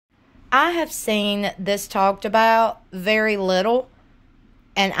I have seen this talked about very little,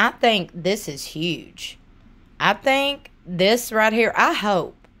 and I think this is huge. I think this right here, I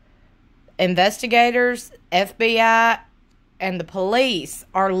hope investigators, FBI, and the police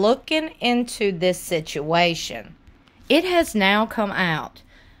are looking into this situation. It has now come out.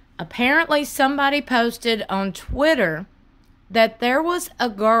 Apparently, somebody posted on Twitter that there was a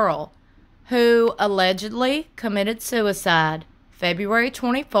girl who allegedly committed suicide February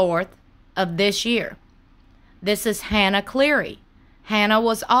 24th of this year. This is HANNAH CLEERE. HANNAH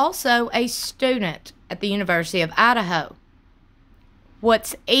was also a student at the University of Idaho.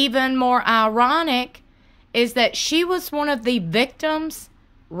 What's even more ironic is that she was one of the victim's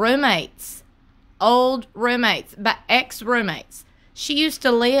roommates, old roommates, ex-roommates. She used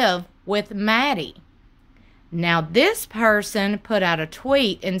to live with Maddie. Now, this person put out a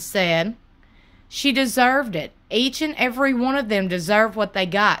tweet and said she deserved it. Each and every one of them deserved what they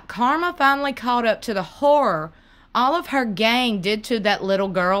got. Karma finally caught up to the horror all of her gang did to that little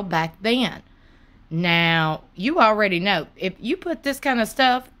girl back then. Now, you already know, if you put this kind of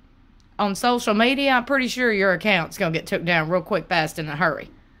stuff on social media, I'm pretty sure your account's going to get took down real quick, fast, in a hurry.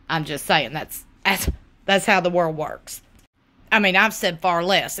 I'm just saying, that's how the world works. I mean, I've said far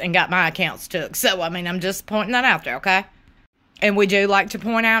less and got my accounts took. So, I mean, I'm just pointing that out there, okay? And we do like to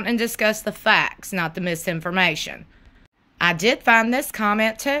point out and discuss the facts, not the misinformation. I did find this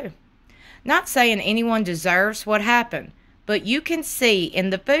comment, too. Not saying anyone deserves what happened, but you can see in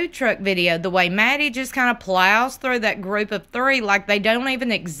the food truck video the way Maddie just kind of plows through that group of three like they don't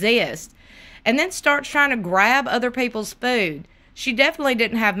even exist, and then starts trying to grab other people's food. She definitely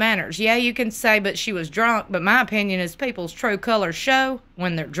didn't have manners. Yeah, you can say, but she was drunk, but my opinion is people's true colors show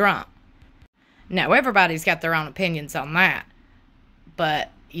when they're drunk. Now, everybody's got their own opinions on that.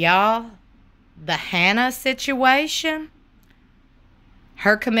 But, y'all, the HANNAH situation,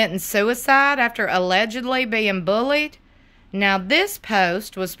 her committing suicide after allegedly being bullied. Now, this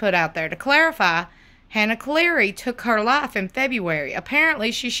post was put out there to clarify. HANNAH CLEERE took her life in February.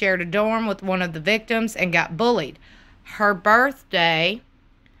 Apparently, she shared a dorm with one of the victims and got bullied. Her birthday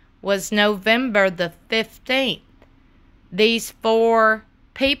was November the 15th. These 4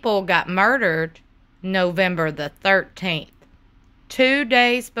 people got murdered November the 13th. 2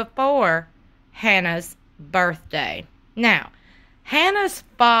 days before HANNAH's birthday. Now, HANNAH's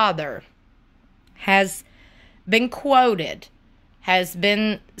father has been quoted, has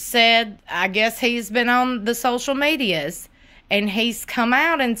been said, I guess he's been on the social medias, and he's come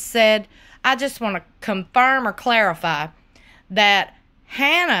out and said, I just want to confirm or clarify that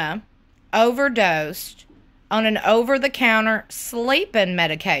HANNAH overdosed on an over-the-counter sleeping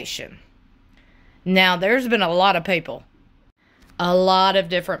medication. Now, there's been a lot of people, a lot of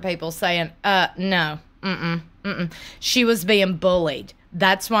different people saying, no, she was being bullied.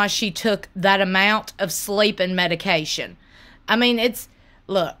 That's why she took that amount of sleeping medication. I mean,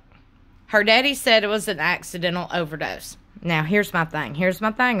 look, her daddy said it was an accidental overdose. Now, here's my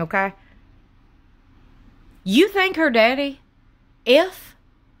thing, okay? You think her daddy, if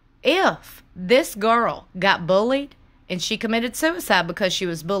this girl got bullied and she committed suicide because she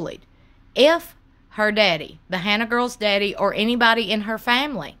was bullied, if her daddy, the HANNAH girl's daddy, or anybody in her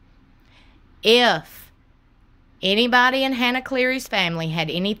family, if anybody in HANNAH CLEERE's family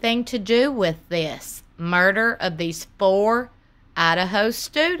had anything to do with this murder of these 4 Idaho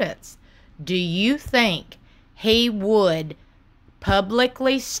students, do you think he would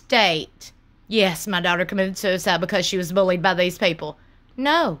publicly state, yes, my daughter committed suicide because she was bullied by these people?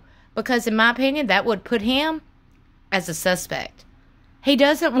 No, because in my opinion, that would put him as a suspect. He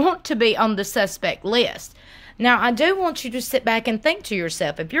doesn't want to be on the suspect list. Now, I do want you to sit back and think to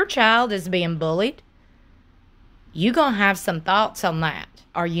yourself, if your child is being bullied, you're going to have some thoughts on that.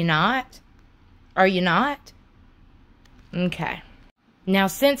 Are you not? Are you not? Okay. Now,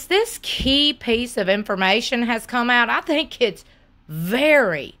 since this key piece of information has come out, I think it's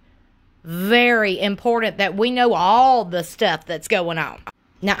very, very important that we know all the stuff that's going on.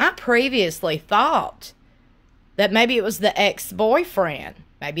 Now, I previously thought that maybe it was the ex-boyfriend.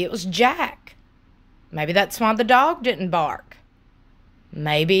 Maybe it was Jack. Maybe that's why the dog didn't bark.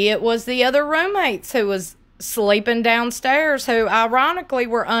 Maybe it was the other roommates who was sleeping downstairs who ironically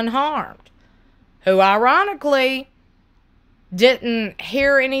were unharmed. Who ironically didn't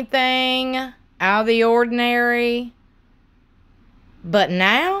hear anything out of the ordinary. But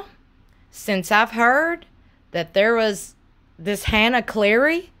now, since I've heard that there was this HANNAH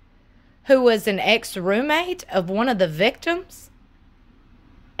CLEERE who was an ex-roommate of one of the victims,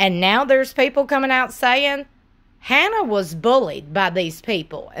 and now there's people coming out saying HANNAH was bullied by these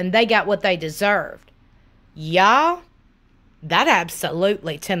people and they got what they deserved. Y'all, that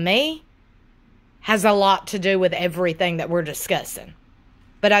absolutely, to me, has a lot to do with everything that we're discussing.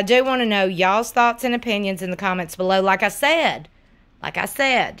 But I do want to know y'all's thoughts and opinions in the comments below. Like I said,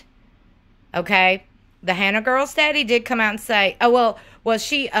 okay, the Hannah girl's daddy did come out and say, oh, well,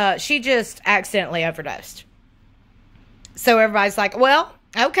 she just accidentally overdosed. So everybody's like, well,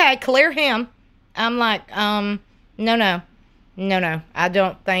 okay, clear him. I'm like, no. I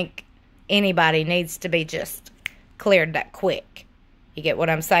don't think anybody needs to be just cleared that quick. You get what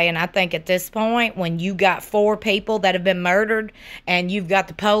I'm saying? I think at this point, when you got 4 people that have been murdered and you've got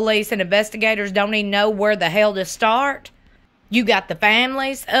the police and investigators don't even know where the hell to start, you got the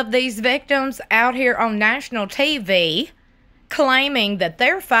families of these victims out here on national TV claiming that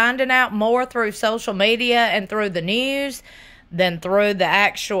they're finding out more through social media and through the news than through the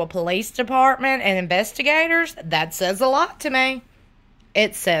actual police department and investigators. That says a lot to me.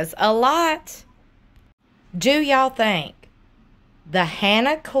 It says a lot. Do y'all think the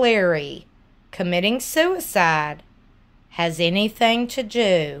Hannah Cleere committing suicide has anything to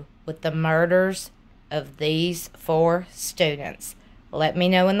do with the murders of these 4 students? Let me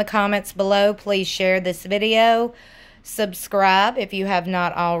know in the comments below. Please share this video. Subscribe if you have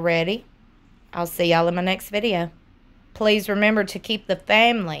not already. I'll see y'all in my next video. Please remember to keep the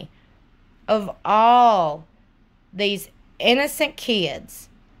family of all these innocent kids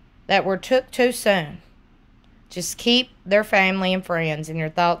that were took too soon. Just keep their family and friends in your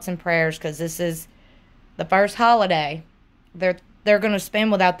thoughts and prayers, because this is the first holiday they're going to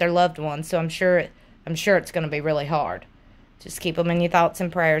spend without their loved ones. So I'm sure it's going to be really hard. Just keep them in your thoughts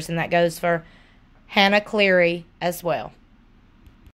and prayers, and that goes for Hannah Cleere as well.